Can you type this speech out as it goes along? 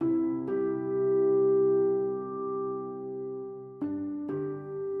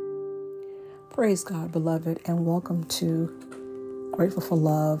Praise God, beloved, and welcome to Grateful for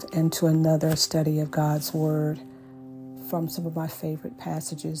Love and to another study of God's Word from some of my favorite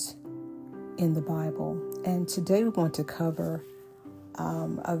passages in the Bible. And today we're going to cover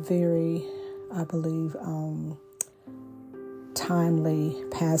a very, I believe, timely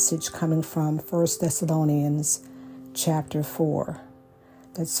passage coming from 1 Thessalonians chapter 4.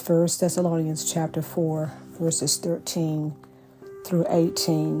 That's 1 Thessalonians chapter 4, verses 13 through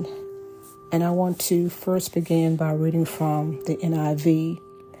 18. And I want to first begin by reading from the NIV.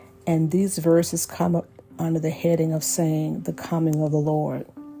 And these verses come up under the heading of saying the coming of the Lord.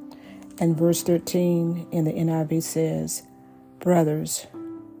 And verse 13 in the NIV says, "Brothers,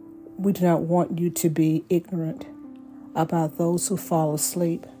 we do not want you to be ignorant about those who fall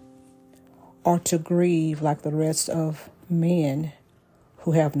asleep, or to grieve like the rest of men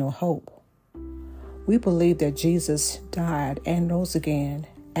who have no hope. We believe that Jesus died and rose again,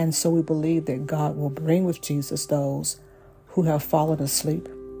 and so we believe that God will bring with Jesus those who have fallen asleep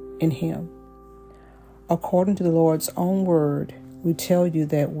in him. According to the Lord's own word, we tell you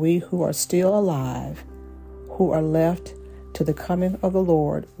that we who are still alive, who are left to the coming of the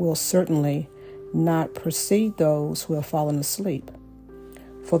Lord, will certainly not precede those who have fallen asleep.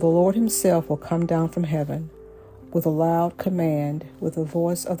 For the Lord himself will come down from heaven with a loud command, with the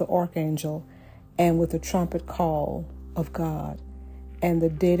voice of the archangel, and with the trumpet call of God, and the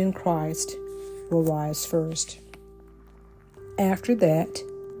dead in Christ will rise first. After that,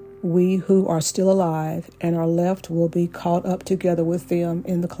 we who are still alive and are left will be caught up together with them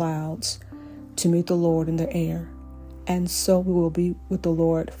in the clouds to meet the Lord in the air, and so we will be with the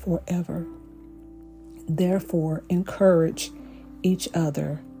Lord forever. Therefore, encourage each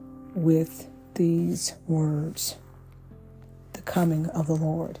other with these words." The coming of the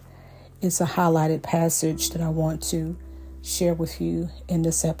Lord is a highlighted passage that I want to share with you in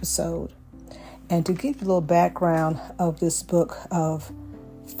this episode. And to give you a little background of this book of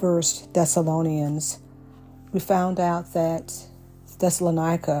 1 Thessalonians, we found out that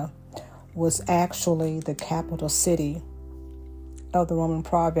Thessalonica was actually the capital city of the Roman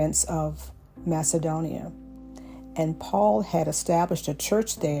province of Macedonia. And Paul had established a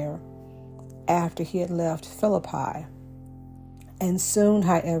church there after he had left Philippi. And soon,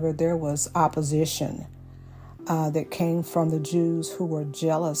 however, there was opposition that came from the Jews who were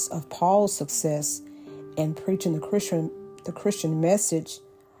jealous of Paul's success in preaching the Christian message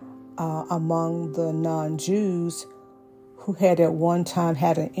among the non-Jews who had at one time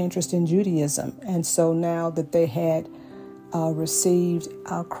had an interest in Judaism. And so now that they had received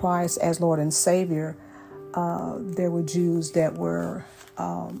Christ as Lord and Savior, there were Jews that were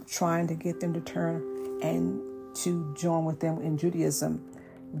trying to get them to turn and to join with them in Judaism.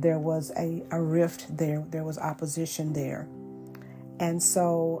 There was a rift there. There was opposition there. And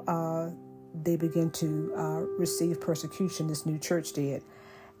so they began to receive persecution, this new church did.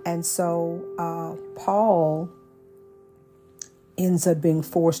 And so Paul ends up being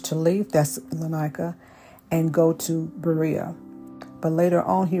forced to leave Thessalonica and go to Berea. But later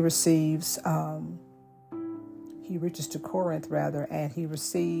on he reaches to Corinth and he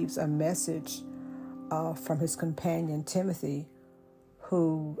receives a message from his companion Timothy,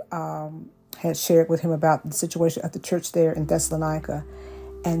 who had shared with him about the situation at the church there in Thessalonica.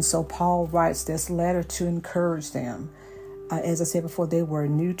 And so Paul writes this letter to encourage them. As I said before, they were a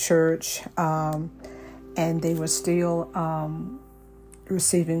new church, and they were still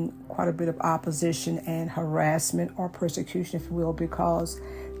receiving quite a bit of opposition and harassment or persecution, if you will, because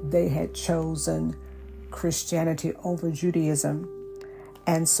they had chosen Christianity over Judaism.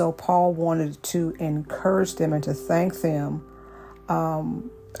 And so Paul wanted to encourage them and to thank them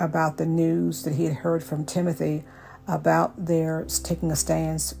about the news that he had heard from Timothy about their taking a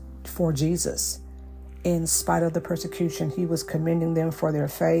stance for Jesus. In spite of the persecution, he was commending them for their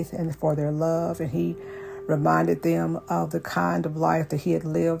faith and for their love, and he reminded them of the kind of life that he had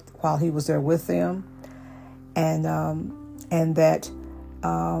lived while he was there with them, and that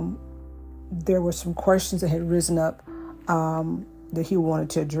there were some questions that had risen up that he wanted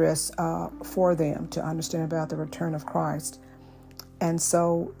to address for them to understand about the return of Christ. And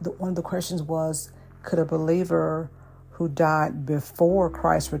so one of the questions was, could a believer who died before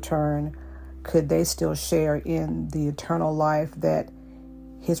Christ's return, could they still share in the eternal life that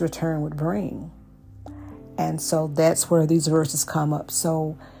his return would bring? And so that's where these verses come up.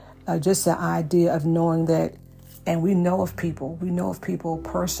 So just the idea of knowing that, and we know of people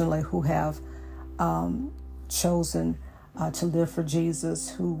personally who have chosen to live for Jesus,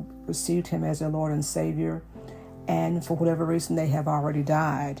 who received him as their Lord and Savior, and for whatever reason they have already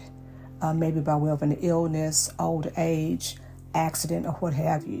died, maybe by way of an illness, old age, accident, or what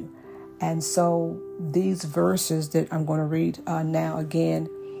have you. And so these verses that I'm going to read now again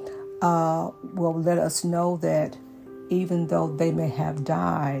will let us know that even though they may have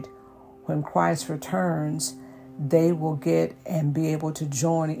died, when Christ returns, they will get and be able to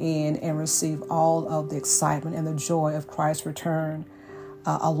join in and receive all of the excitement and the joy of Christ's return,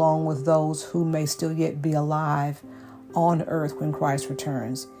 along with those who may still yet be alive on earth when Christ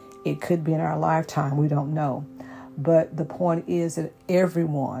returns. It could be in our lifetime, we don't know. But the point is that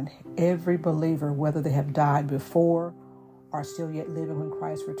everyone, every believer, whether they have died before or still yet living when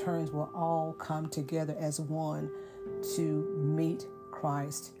Christ returns, will all come together as one to meet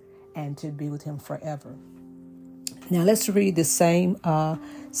Christ and to be with him forever. Now let's read the same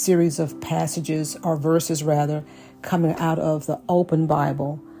series of passages, or verses rather, coming out of the Open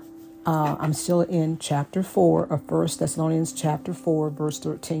Bible. I'm still in chapter 4 of 1 Thessalonians chapter 4, verse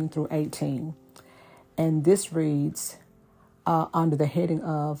 13 through 18. And this reads under the heading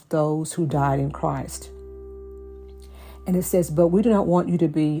of those who died in Christ. And it says, "But we do not want you to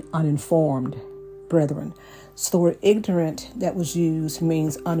be uninformed, brethren." So the word ignorant that was used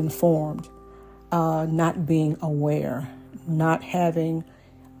means uninformed, not being aware, not having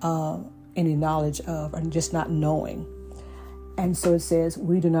any knowledge of, and just not knowing. And so it says,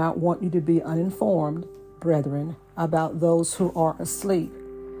 "We do not want you to be uninformed, brethren, about those who are asleep,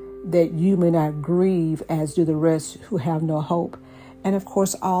 that you may not grieve as do the rest who have no hope." And of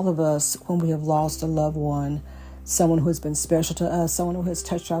course, all of us, when we have lost a loved one, someone who has been special to us, someone who has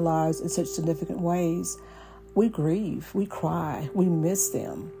touched our lives in such significant ways, we grieve, we cry, we miss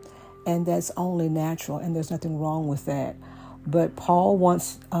them. And that's only natural, and there's nothing wrong with that. But Paul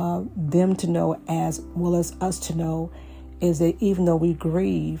wants them to know, as well as us to know, is that even though we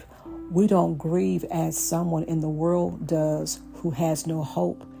grieve, we don't grieve as someone in the world does who has no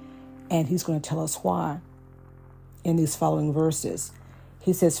hope. And he's going to tell us why in these following verses.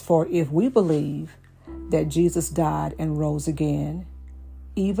 He says, "For if we believe that Jesus died and rose again,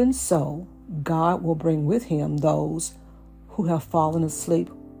 even so God will bring with him those who have fallen asleep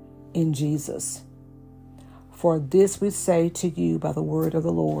in Jesus. For this we say to you by the word of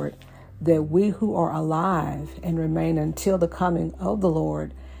the Lord, that we who are alive and remain until the coming of the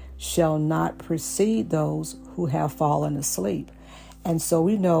Lord shall not precede those who have fallen asleep." And so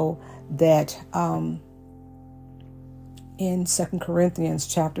we know that in 2 Corinthians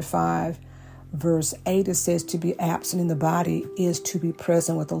chapter 5, verse 8, it says to be absent in the body is to be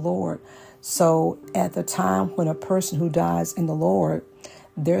present with the Lord. So at the time when a person who dies in the Lord,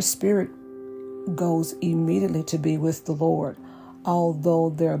 their spirit goes immediately to be with the Lord. Although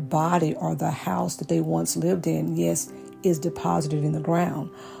their body or the house that they once lived in, yes, is deposited in the ground.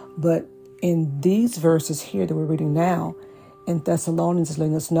 But in these verses here that we're reading now, in Thessalonians, is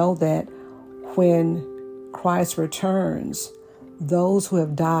letting us know that when Christ returns, those who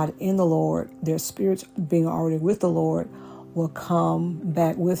have died in the Lord, their spirits being already with the Lord, will come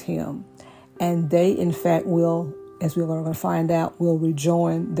back with him. And they, in fact, will, as we're going to find out, will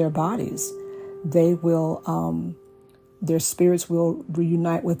rejoin their bodies. They will, their spirits will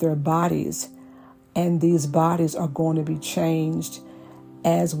reunite with their bodies. And these bodies are going to be changed,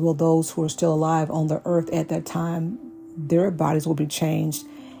 as will those who are still alive on the earth at that time. Their bodies will be changed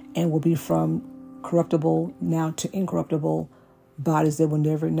and will be from corruptible now to incorruptible bodies that will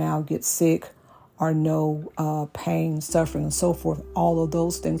never now get sick or know pain, suffering, and so forth. All of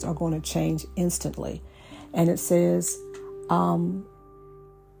those things are going to change instantly. And it says,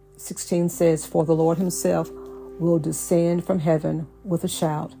 16 says, "For the Lord himself will descend from heaven with a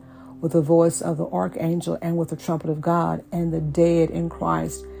shout, with the voice of the archangel, and with the trumpet of God, and the dead in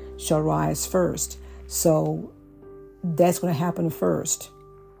Christ shall rise first." So that's going to happen first.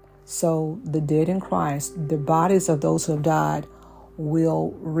 So the dead in Christ, the bodies of those who have died,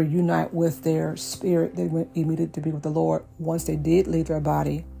 will reunite with their spirit. They went immediately to be with the Lord once they did leave their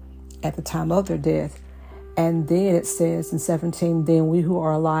body at the time of their death. And then it says in 17, "Then we who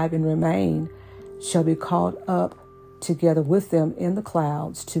are alive and remain shall be caught up together with them in the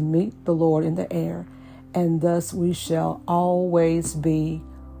clouds to meet the Lord in the air. And thus we shall always be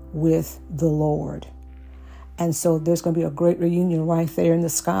with the Lord." And so there's going to be a great reunion right there in the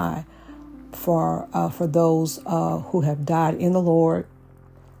sky for those who have died in the Lord,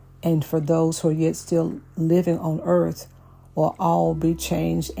 and for those who are yet still living on earth will all be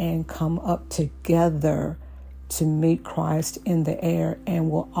changed and come up together to meet Christ in the air, and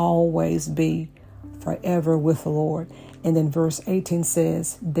will always be forever with the Lord. And then verse 18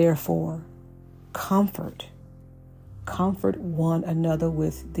 says, "Therefore, comfort one another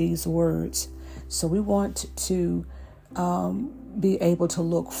with these words." So we want to be able to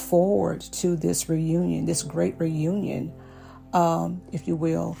look forward to this reunion, this great reunion, if you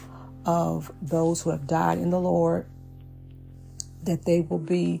will, of those who have died in the Lord, that they will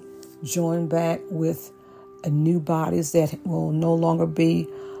be joined back with new bodies that will no longer be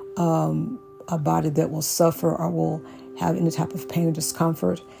a body that will suffer or will have any type of pain or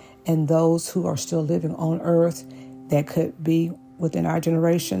discomfort. And those who are still living on earth, that could be within our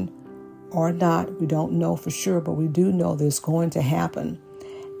generation or not, we don't know for sure, but we do know that it's going to happen.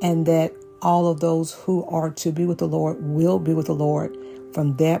 And that all of those who are to be with the Lord will be with the Lord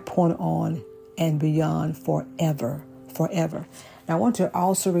from that point on and beyond forever. Now, I want to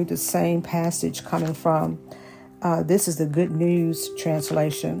also read the same passage coming from, this is the Good News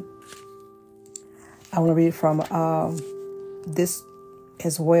translation. I want to read from this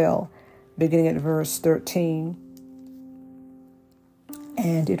as well, beginning at verse 13.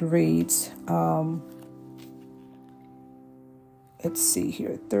 And it reads, let's see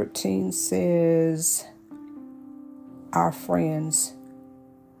here. 13 says, "Our friends,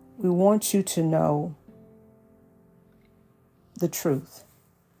 we want you to know the truth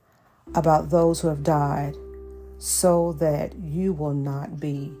about those who have died, so that you will not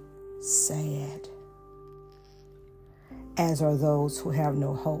be sad, as are those who have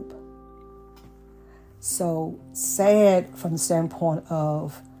no hope." So sad from the standpoint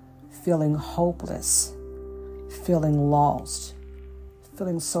of feeling hopeless, feeling lost,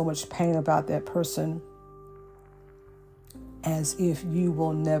 feeling so much pain about that person, as if you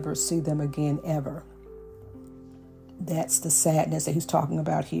will never see them again ever. That's the sadness that he's talking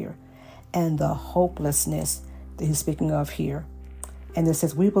about here, and the hopelessness that he's speaking of here. And it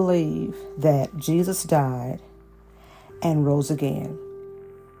says, "We believe that Jesus died and rose again.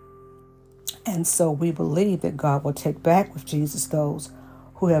 And so we believe that God will take back with Jesus those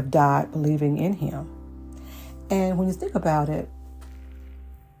who have died believing in him." And when you think about it,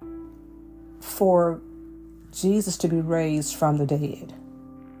 for Jesus to be raised from the dead,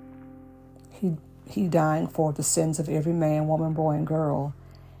 he dying for the sins of every man, woman, boy, and girl,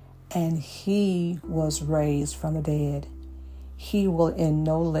 and he was raised from the dead, he will in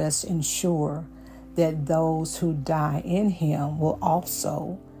no less ensure that those who die in him will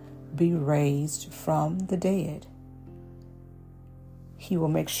also be raised from the dead. He will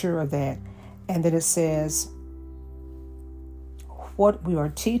make sure of that. And then it says, "What we are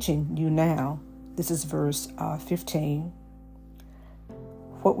teaching you now," this is verse 15,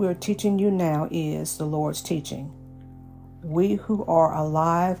 "what we are teaching you now is the Lord's teaching. We who are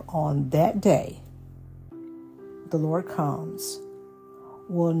alive on that day the Lord comes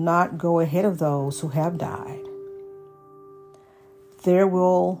will not go ahead of those who have died. There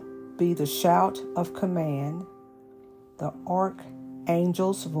will be the shout of command, the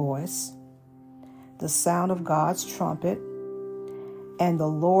archangel's voice, the sound of God's trumpet, and the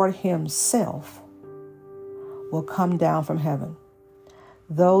Lord himself will come down from heaven.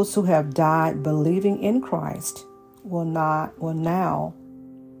 Those who have died believing in Christ will now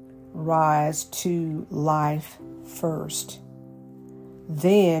rise to life first.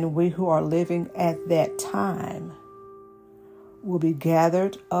 Then we who are living at that time will be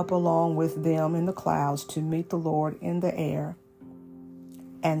gathered up along with them in the clouds to meet the Lord in the air.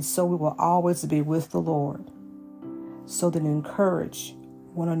 And so we will always be with the Lord. So then encourage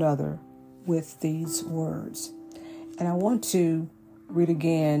one another with these words." And I want to read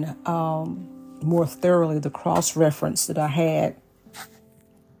again more thoroughly the cross-reference that I had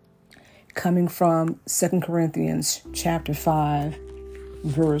coming from 2 Corinthians chapter 5,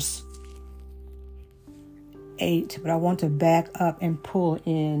 verse 8. But I want to back up and pull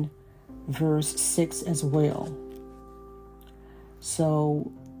in verse 6 as well.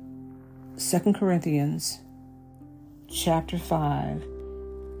 So 2 Corinthians chapter 5,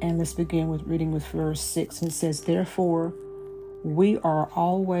 and let's begin with reading with verse 6. And it says, "Therefore, we are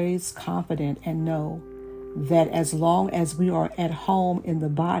always confident and know that as long as we are at home in the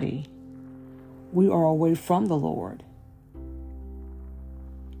body, we are away from the Lord.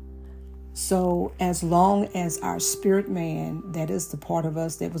 So as long as our spirit man, that is the part of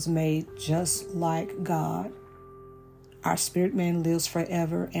us that was made just like God, our spirit man lives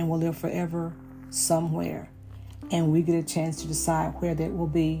forever and will live forever somewhere. And we get a chance to decide where that will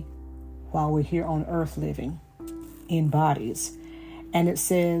be while we're here on earth living in bodies. And it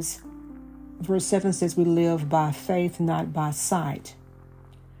says, verse 7 says, "We live by faith, not by sight."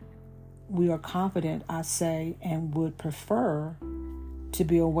 We are confident, I say, and would prefer to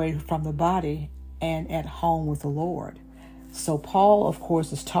be away from the body and at home with the Lord. So Paul, of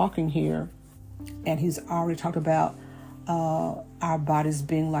course, is talking here, and he's already talked about our bodies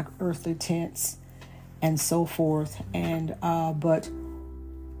being like earthly tents and so forth. And but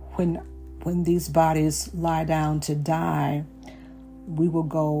when these bodies lie down to die, we will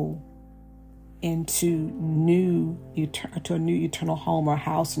go into to a new eternal home or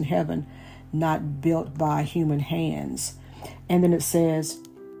house in heaven, not built by human hands. And then it says,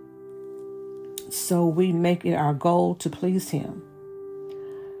 so we make it our goal to please him.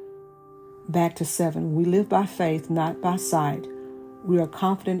 Back to 7. We live by faith, not by sight. We are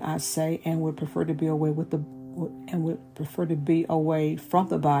confident, I say, and would prefer to be away from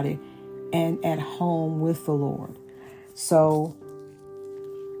the body and at home with the Lord. So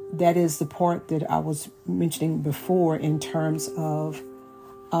that is the part that I was mentioning before in terms of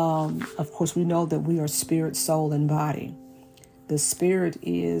course, we know that we are spirit, soul, and body. The spirit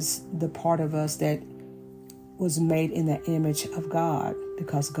is the part of us that was made in the image of God,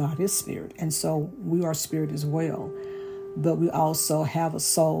 because God is spirit. And so we are spirit as well. But we also have a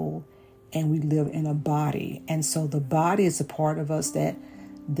soul, and we live in a body. And so the body is a part of us that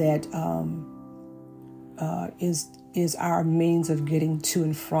is our means of getting to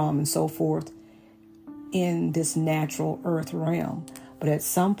and from and so forth in this natural earth realm. But at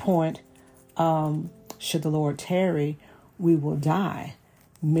some point, should the Lord tarry, we will die,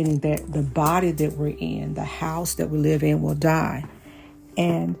 meaning that the body that we're in, the house that we live in, will die.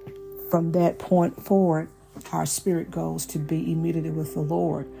 And from that point forward, our spirit goes to be immediately with the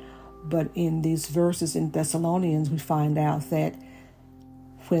Lord. But in these verses in Thessalonians, we find out that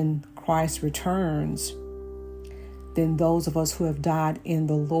when Christ returns, then those of us who have died in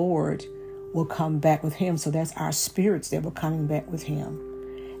the Lord will come back with him. So that's our spirits that were coming back with him.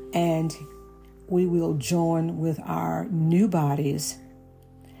 And we will join with our new bodies.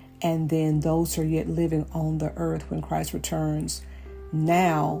 And then those who are yet living on the earth when Christ returns,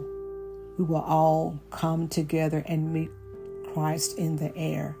 now we will all come together and meet Christ in the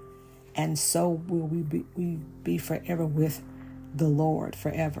air. And so will we be forever with the Lord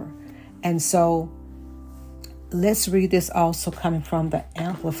forever. And so let's read this also coming from the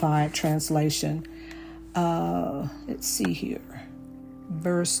Amplified Translation. Let's see here.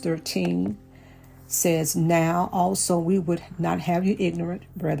 Verse 13 says, now also we would not have you ignorant,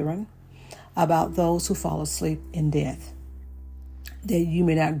 brethren, about those who fall asleep in death, that you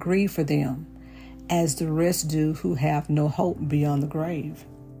may not grieve for them, as the rest do who have no hope beyond the grave.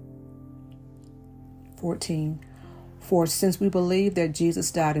 14. For since we believe that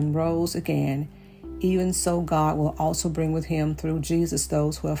Jesus died and rose again, even so God will also bring with him through Jesus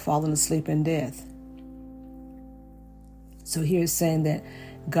those who have fallen asleep in death. So here it's saying that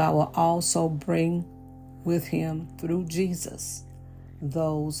God will also bring with him through Jesus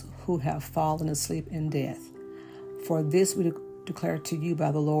those who have fallen asleep in death. For this we declare to you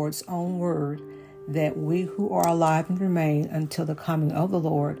by the Lord's own word, that we who are alive and remain until the coming of the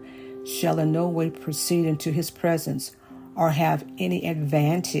Lord shall in no way proceed into his presence or have any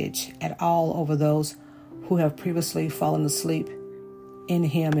advantage at all over those who have previously fallen asleep in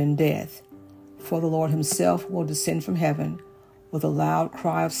him in death. For the Lord himself will descend from heaven with a loud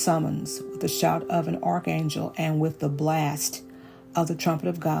cry of summons, with the shout of an archangel, and with the blast of the trumpet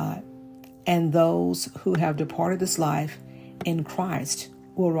of God. And those who have departed this life in Christ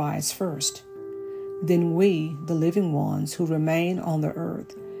will rise first. Then we, the living ones who remain on the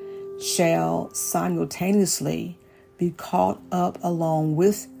earth, shall simultaneously be caught up along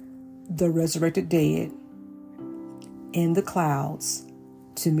with the resurrected dead in the clouds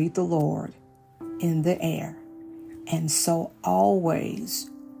to meet the Lord in the air. And so always,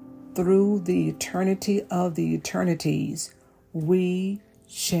 through the eternity of the eternities, we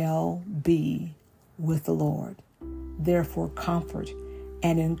shall be with the Lord. Therefore, comfort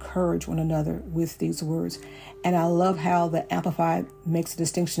and encourage one another with these words. And I love how the Amplified makes a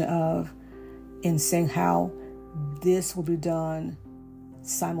distinction of, in saying how this will be done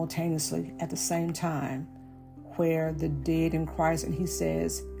simultaneously at the same time, where the dead in Christ, and he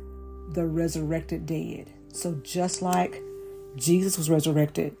says the resurrected dead. So just like Jesus was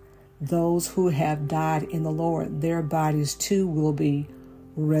resurrected, those who have died in the Lord, their bodies too will be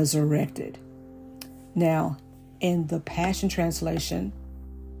resurrected. Now, in the Passion Translation,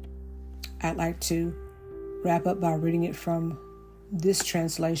 I'd like to wrap up by reading it from this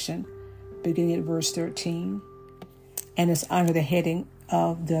translation, beginning at verse 13. And it's under the heading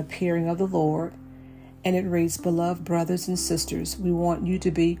of the appearing of the Lord. And it reads, Beloved brothers and sisters, we want you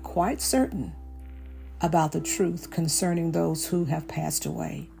to be quite certain about the truth concerning those who have passed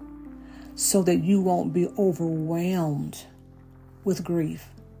away, so that you won't be overwhelmed with grief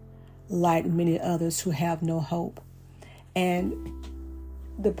like many others who have no hope. And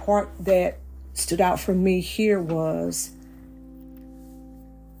the part that stood out for me here was,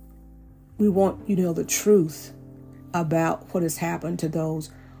 we want you to know the truth about what has happened to those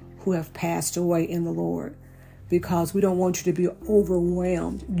who have passed away in the Lord. because we don't want you to be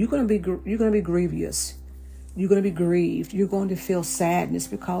overwhelmed. You're going to be grievous. You're going to be grieved. You're going to feel sadness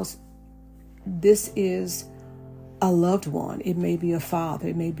because this is a loved one. It may be a father.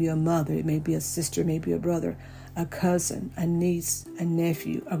 It may be a mother. It may be a sister. It may be a brother, a cousin, a niece, a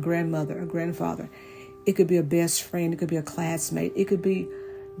nephew, a grandmother, a grandfather. It could be a best friend. It could be a classmate. It could be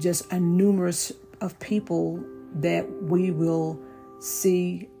just a numerous of people that we will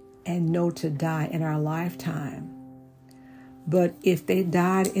see and know to die in our lifetime. But if they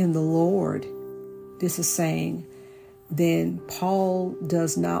died in the Lord, this is saying, then Paul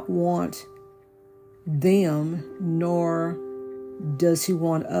does not want them, nor does he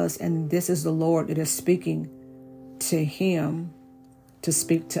want us. And this is the Lord that is speaking to him to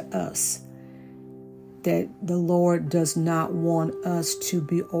speak to us. That the Lord does not want us to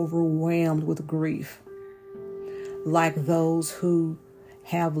be overwhelmed with grief, like those who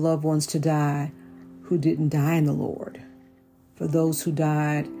have loved ones to die who didn't die in the Lord. For those who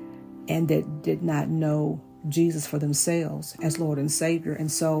died and that did not know Jesus for themselves as Lord and Savior.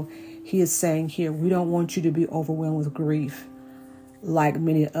 And so he is saying here, we don't want you to be overwhelmed with grief like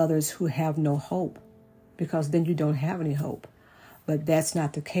many others who have no hope, because then you don't have any hope. But that's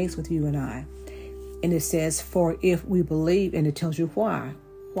not the case with you and I. And it says, for if we believe, and it tells you why.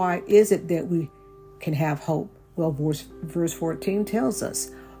 Why is it that we can have hope? Well, verse 14 tells us,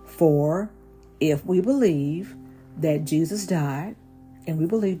 for if we believe that Jesus died, and we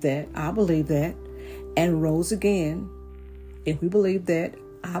believe that, I believe that, and rose again, if we believe that,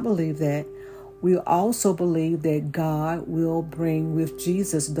 I believe that, we also believe that God will bring with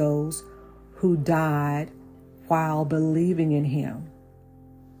Jesus those who died while believing in him.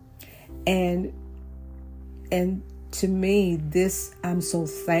 And to me, this, I'm so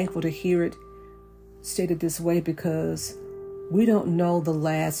thankful to hear it stated this way, because we don't know the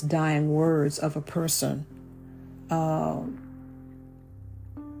last dying words of a person.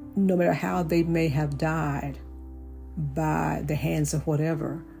 No matter how they may have died by the hands of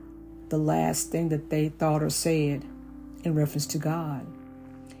whatever, the last thing that they thought or said in reference to God.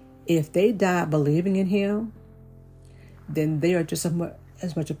 If they died believing in him, then they are just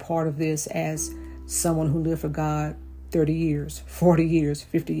as much a part of this as someone who lived for God 30 years, 40 years,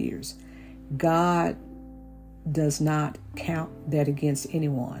 50 years. God does not count that against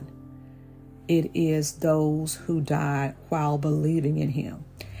anyone. It is those who died while believing in him.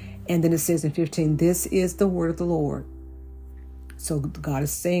 And then it says in 15, this is the word of the Lord. So God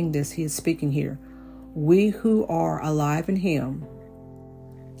is saying this. He is speaking here. We who are alive in him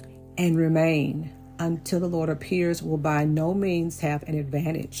and remain until the Lord appears will by no means have an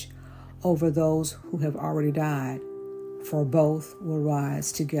advantage over those who have already died, for both will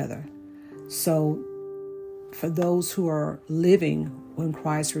rise together. So for those who are living when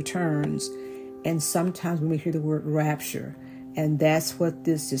Christ returns, and sometimes when we hear the word rapture, and that's what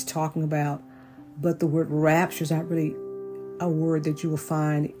this is talking about, but the word rapture is not really a word that you will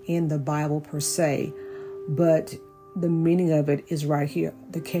find in the Bible per se, but the meaning of it is right here,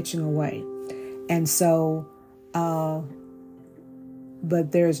 the catching away. And so,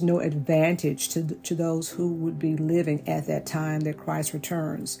 but there's no advantage to those who would be living at that time that Christ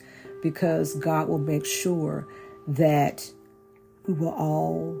returns, because God will make sure that we will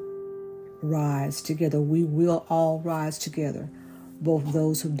all rise together. We will all rise together, both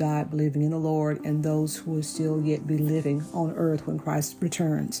those who died believing in the Lord and those who will still yet be living on earth when Christ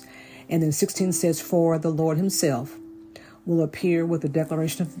returns. And then 16 says, for the Lord himself will appear with the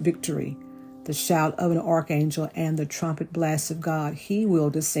declaration of victory, the shout of an archangel, and the trumpet blast of God. He will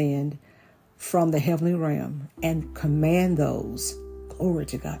descend from the heavenly realm and command those, glory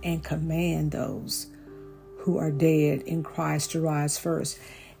to God, and command those who are dead in Christ to rise first.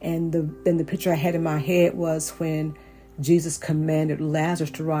 And then the picture I had in my head was when Jesus commanded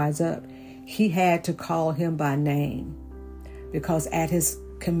Lazarus to rise up, he had to call him by name, because at his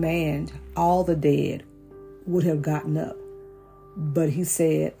command, all the dead would have gotten up. But he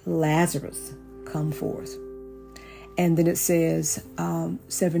said, Lazarus, come forth. And then it says,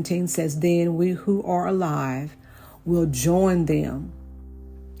 17 says, then we who are alive will join them,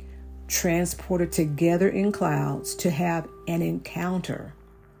 transported together in clouds to have an encounter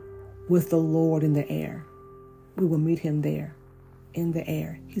with the Lord in the air. We will meet him there in the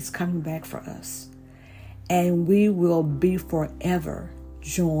air. He's coming back for us. And we will be forever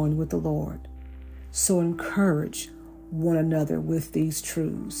joined with the Lord. So encourage one another with these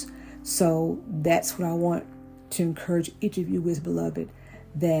truths. So that's what I want to encourage each of you with, beloved,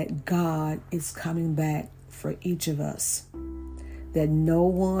 that God is coming back for each of us, that no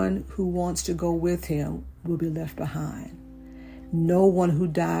one who wants to go with him will be left behind. No one who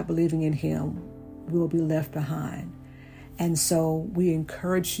died believing in him will be left behind. And so we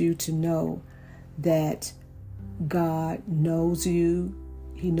encourage you to know that God knows you.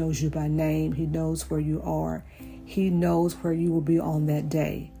 He knows you by name. He knows where you are. He knows where you will be on that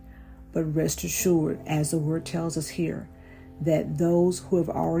day. But rest assured, as the word tells us here, that those who have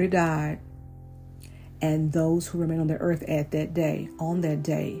already died and those who remain on the earth at that day,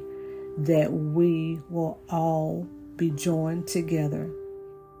 that we will all be joined together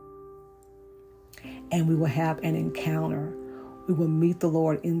and we will have an encounter. We will meet the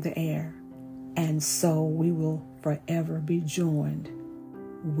Lord in the air, and so we will forever be joined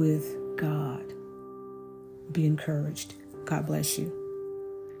with God. Be encouraged. God bless you.